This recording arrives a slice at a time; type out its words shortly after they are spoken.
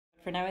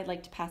For now, I'd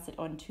like to pass it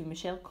on to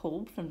Michelle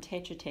Kolb from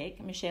Tetra Tech.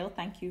 Michelle,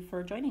 thank you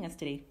for joining us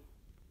today.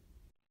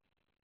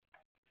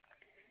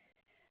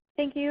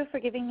 Thank you for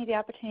giving me the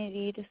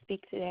opportunity to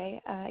speak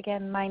today.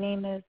 Again, my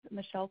name is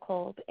Michelle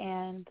Kolb,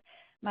 and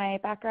my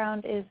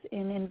background is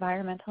in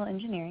environmental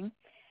engineering.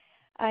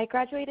 I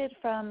graduated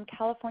from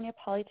California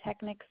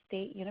Polytechnic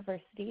State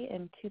University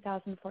in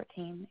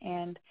 2014,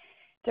 and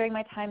during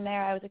my time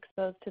there, I was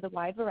exposed to the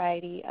wide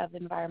variety of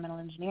environmental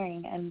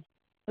engineering and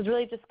was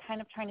really just kind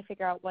of trying to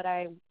figure out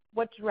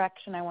what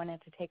direction I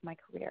wanted to take my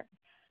career.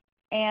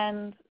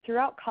 And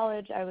throughout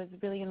college, I was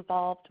really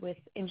involved with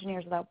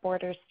Engineers Without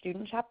Borders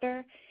student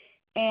chapter,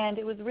 and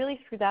it was really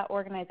through that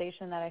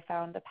organization that I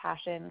found a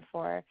passion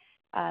for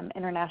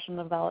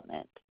international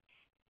development.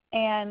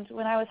 And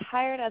when I was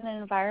hired as an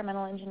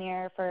environmental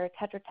engineer for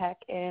Tetra Tech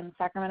in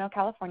Sacramento,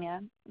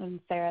 California, in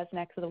Sarah's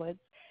neck of the woods,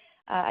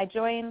 I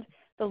joined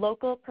the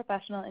local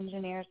Professional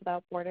Engineers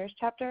Without Borders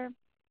chapter,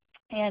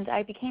 and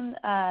I became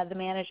the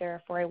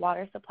manager for a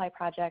water supply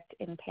project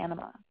in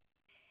Panama.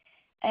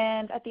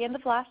 And at the end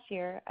of last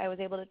year, I was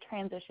able to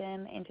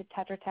transition into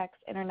Tetra Tech's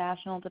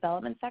international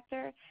development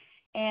sector,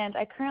 and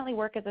I currently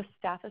work as a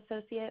staff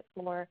associate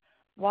for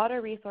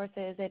water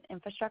resources and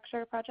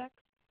infrastructure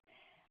projects.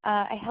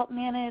 I help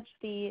manage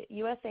the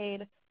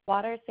USAID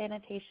Water,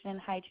 Sanitation, and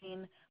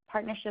Hygiene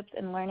Partnerships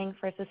and Learning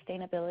for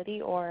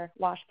Sustainability, or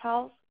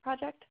WashPALS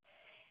project.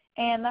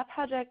 And that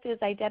project is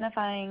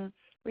identifying,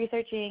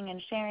 researching,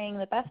 and sharing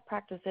the best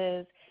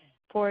practices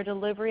for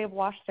delivery of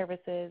wash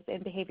services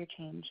and behavior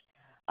change,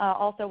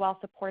 also while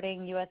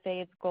supporting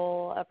USAID's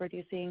goal of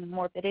reducing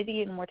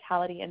morbidity and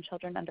mortality in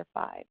children under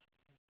 5.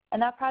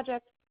 And that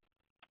project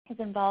is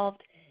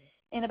involved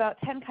in about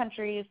 10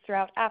 countries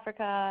throughout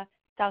Africa,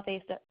 South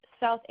Asia,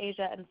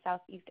 and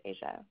Southeast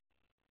Asia.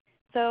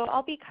 So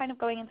I'll be kind of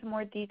going into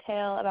more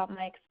detail about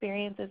my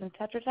experiences in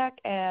Tetra Tech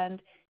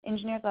and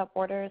Engineers Without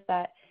Borders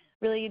that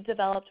really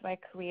developed my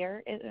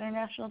career in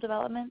international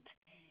development,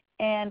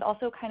 and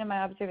also kind of my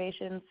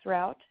observations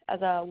throughout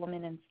as a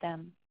woman in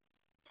STEM.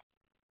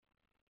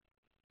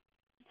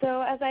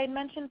 So as I had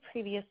mentioned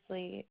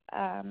previously,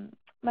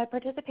 my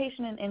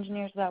participation in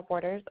Engineers Without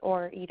Borders,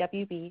 or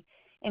EWB,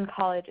 in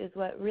college is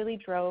what really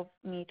drove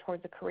me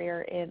towards a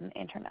career in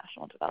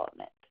international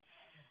development.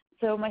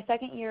 So my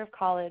second year of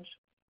college,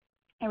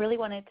 I really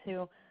wanted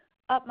to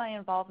up my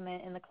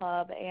involvement in the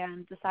club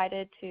and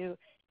decided to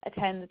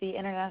attend the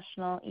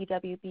International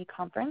EWB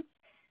Conference,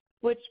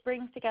 which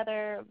brings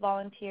together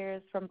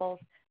volunteers from both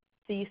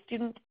the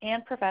student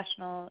and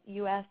professional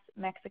US,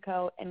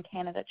 Mexico, and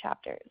Canada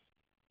chapters.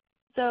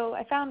 So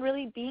I found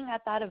really being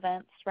at that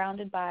event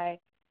surrounded by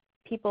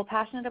people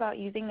passionate about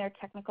using their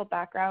technical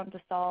background to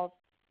solve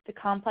the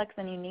complex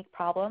and unique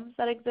problems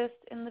that exist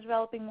in the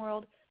developing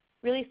world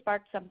really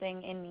sparked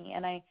something in me,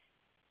 and I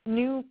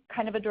knew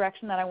kind of a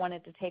direction that I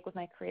wanted to take with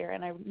my career,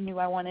 and I knew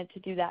I wanted to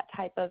do that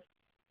type of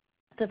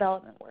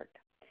development work.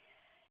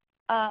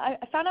 I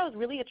found I was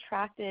really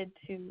attracted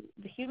to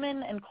the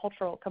human and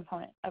cultural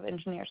component of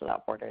Engineers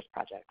Without Borders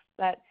projects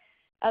that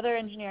other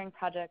engineering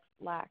projects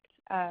lacked.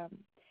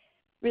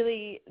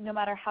 Really, no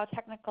matter how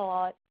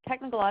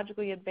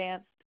technologically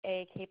advanced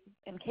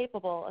and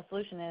capable a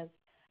solution is,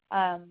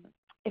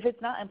 if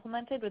it's not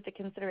implemented with the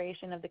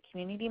consideration of the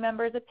community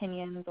members'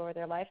 opinions or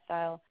their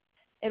lifestyle,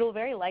 it will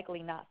very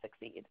likely not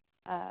succeed.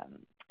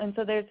 And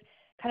so there's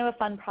kind of a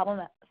fun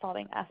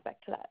problem-solving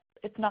aspect to that.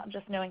 It's not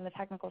just knowing the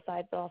technical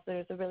side, but also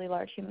there's a really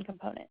large human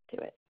component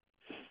to it.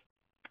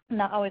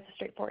 Not always a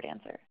straightforward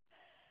answer.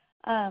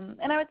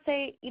 And I would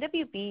say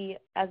EWB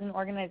as an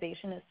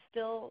organization is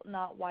still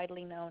not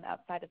widely known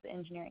outside of the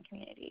engineering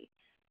community.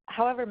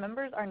 However,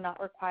 members are not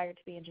required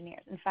to be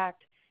engineers. In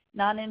fact,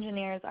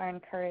 non-engineers are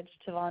encouraged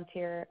to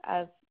volunteer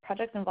as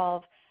projects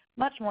involve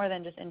much more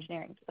than just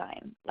engineering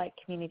design, like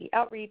community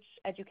outreach,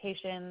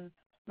 education,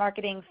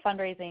 marketing,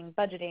 fundraising,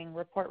 budgeting,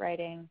 report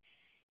writing.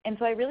 And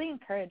so I really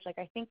encourage,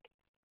 I think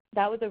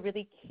that was a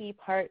really key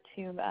part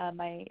to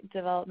the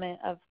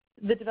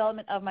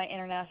development of my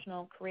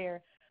international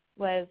career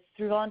was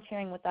through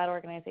volunteering with that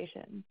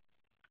organization.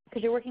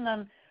 Because you're working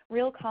on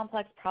real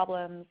complex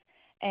problems,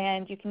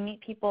 and you can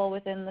meet people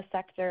within the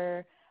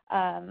sector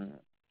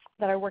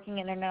that are working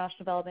in international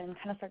development and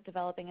kind of start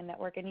developing a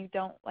network. And you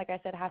don't, like I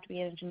said, have to be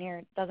an engineer.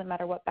 It doesn't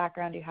matter what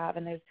background you have,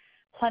 and there's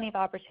plenty of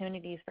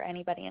opportunities for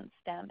anybody in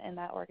STEM in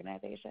that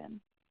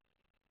organization.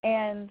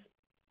 And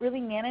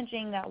really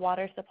managing that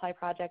water supply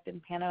project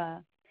in Panama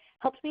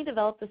helped me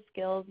develop the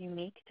skills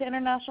unique to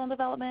international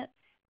development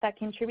that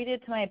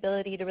contributed to my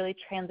ability to really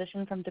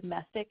transition from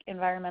domestic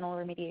environmental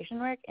remediation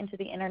work into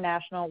the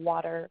international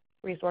water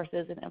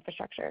resources and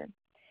infrastructure.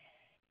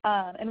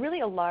 And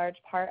really a large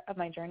part of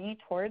my journey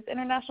towards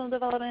international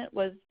development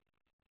was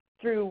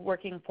through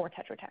working for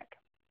Tetra Tech.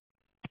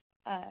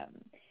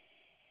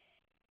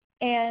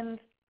 And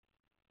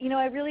you know,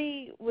 I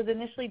really was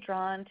initially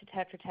drawn to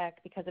Tetra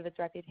Tech because of its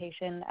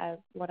reputation as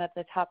one of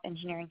the top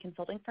engineering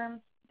consulting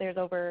firms. There's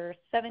over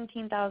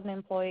 17,000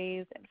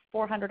 employees and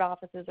 400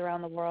 offices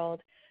around the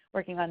world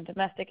working on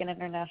domestic and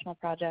international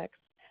projects.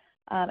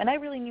 And I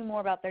really knew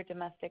more about their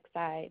domestic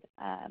side.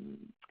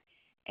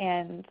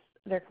 and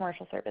their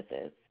commercial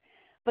services.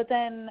 But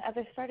then as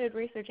I started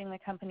researching the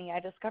company, I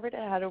discovered it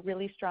had a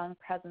really strong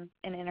presence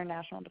in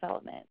international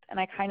development. And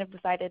I kind of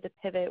decided to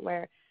pivot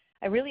where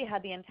I really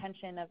had the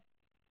intention of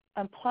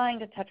applying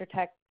to Tetra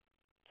Tech's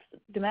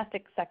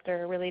domestic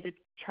sector, really to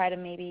try to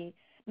maybe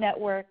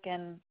network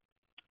and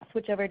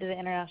switch over to the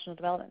international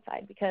development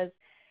side, because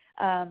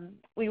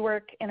we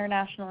work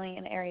internationally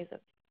in areas of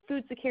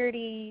food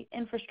security,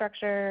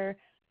 infrastructure,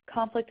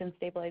 conflict and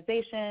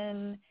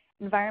stabilization,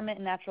 environment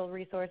and natural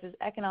resources,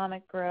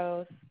 economic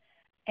growth,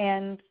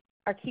 and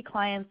our key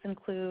clients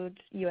include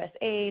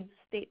USAID,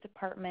 State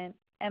Department,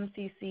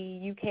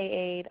 MCC, UK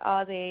Aid,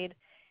 AusAid,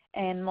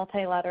 and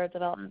multilateral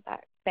development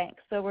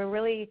banks. So we're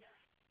really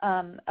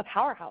a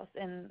powerhouse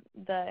in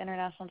the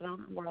international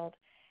development world.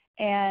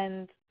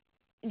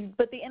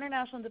 But the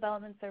international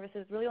development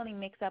services really only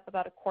makes up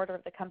about a quarter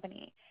of the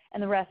company.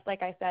 And the rest,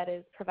 like I said,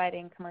 is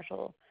providing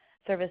commercial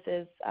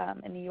services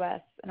in the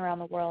U.S. and around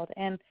the world.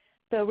 And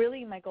so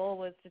really my goal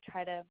was to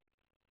try to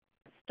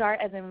start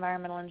as an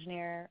environmental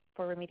engineer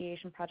for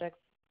remediation projects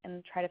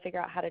and try to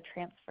figure out how to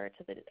transfer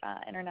to the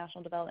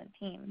international development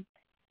team.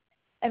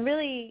 And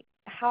really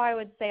how I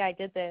would say I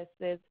did this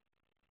is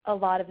a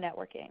lot of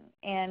networking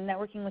and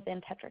networking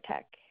within Tetra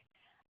Tech.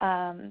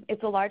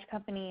 It's a large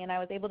company, and I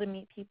was able to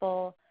meet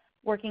people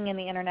working in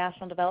the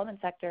international development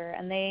sector,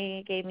 and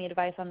they gave me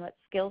advice on what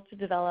skills to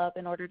develop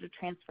in order to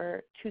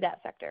transfer to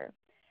that sector.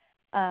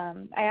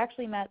 I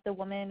actually met the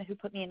woman who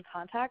put me in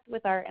contact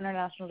with our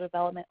international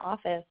development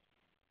office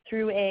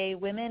through a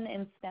Women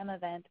in STEM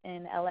event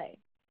in LA.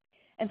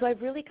 And so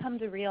I've really come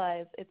to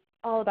realize it's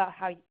all about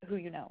who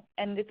you know,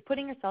 and it's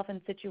putting yourself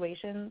in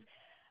situations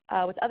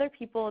with other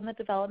people in the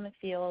development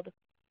field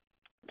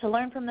to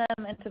learn from them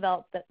and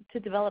to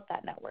develop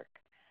that network.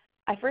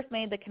 I first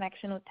made the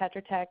connection with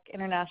Tetra Tech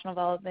International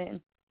Development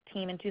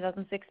Team in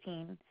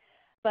 2016,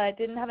 but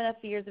didn't have enough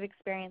years of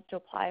experience to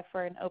apply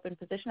for an open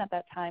position at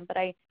that time. But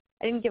I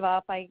didn't give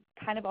up. I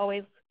kind of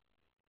always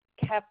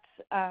kept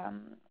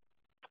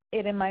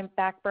it in my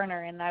back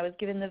burner, and I was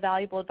given the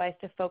valuable advice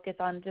to focus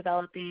on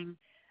developing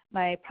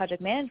my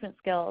project management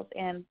skills.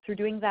 And through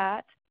doing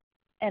that,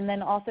 and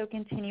then also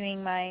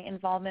continuing my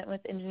involvement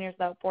with Engineers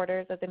Without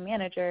Borders as a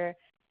manager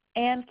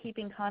and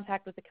keeping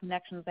contact with the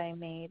connections I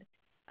made,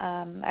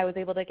 I was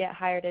able to get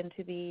hired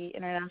into the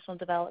international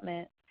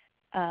development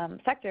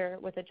sector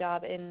with a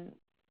job in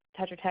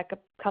Tetra Tech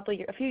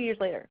a few years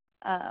later.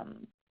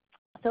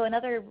 So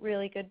another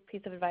really good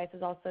piece of advice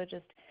is also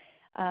just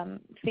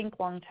think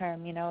long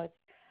term. You know,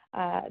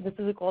 this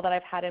is a goal that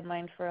I've had in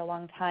mind for a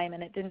long time,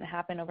 and it didn't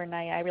happen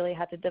overnight. I really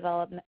had to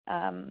develop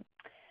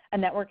a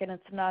network, and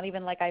it's not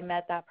even like I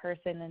met that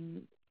person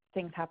and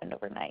things happened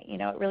overnight. You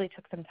know, it really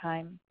took some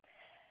time.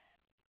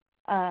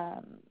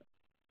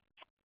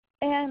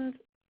 And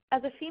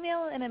as a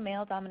female in a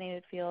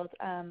male-dominated field,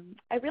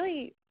 I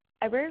rarely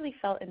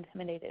felt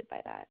intimidated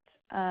by that.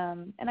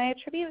 And I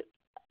attribute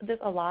this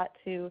a lot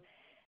to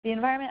the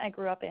environment I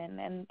grew up in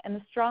and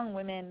the strong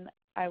women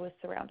I was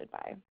surrounded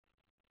by.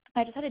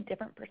 I just had a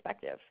different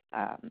perspective.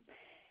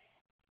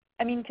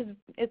 I mean, because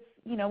it's,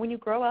 you know, when you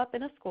grow up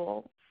in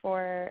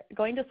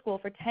going to school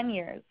for 10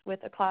 years with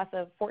a class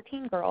of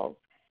 14 girls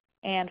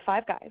and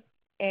 5 guys,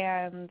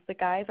 and the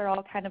guys are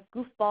all kind of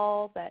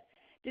goofballs that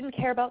didn't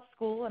care about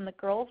school, and the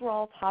girls were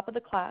all top of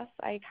the class,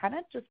 I kind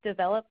of just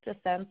developed a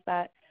sense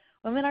that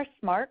women are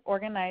smart,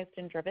 organized,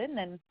 and driven,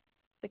 and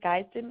the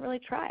guys didn't really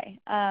try.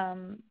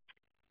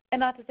 And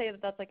not to say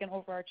that that's like an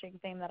overarching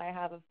thing that I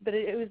have, but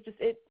it was just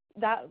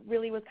that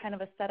really was kind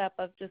of a setup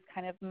of just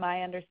kind of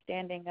my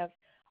understanding of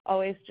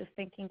always just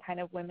thinking kind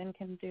of women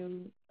can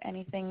do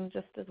anything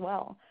just as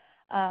well.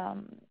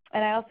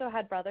 And I also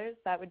had brothers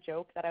that would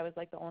joke that I was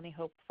like the only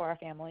hope for our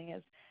family,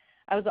 as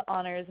I was an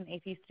honors and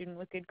AP student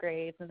with good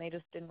grades, and they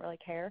just didn't really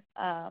care.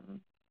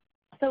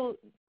 So,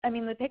 I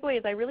mean, the takeaway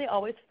is I really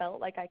always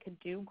felt like I could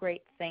do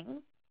great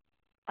things,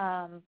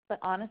 but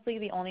honestly,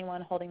 the only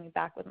one holding me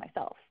back was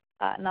myself,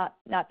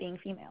 not being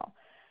female.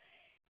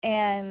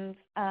 And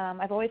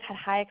I've always had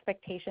high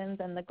expectations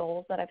and the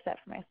goals that I've set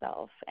for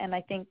myself, and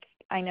I think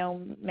I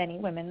know many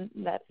women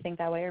that think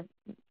that way.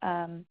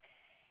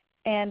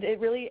 And it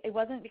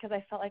wasn't because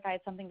I felt like I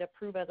had something to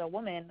prove as a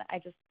woman. I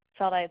just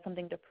felt I had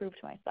something to prove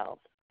to myself.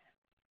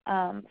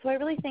 So I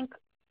really think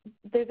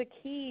there's a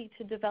key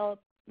to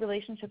develop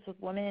relationships with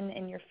women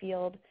in your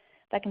field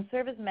that can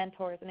serve as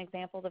mentors and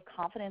examples of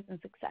confidence and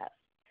success.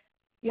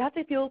 You have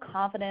to feel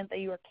confident that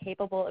you are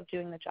capable of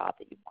doing the job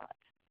that you want.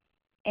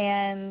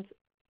 And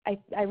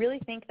I really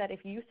think that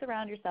if you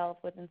surround yourself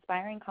with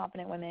inspiring,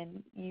 confident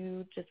women,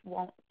 you just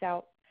won't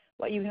doubt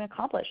what you can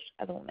accomplish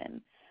as a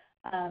woman.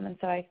 And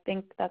so I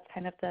think that's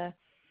kind of the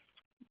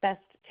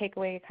best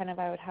takeaway kind of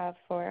I would have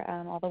for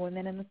all the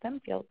women in the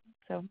STEM field.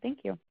 So thank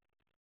you.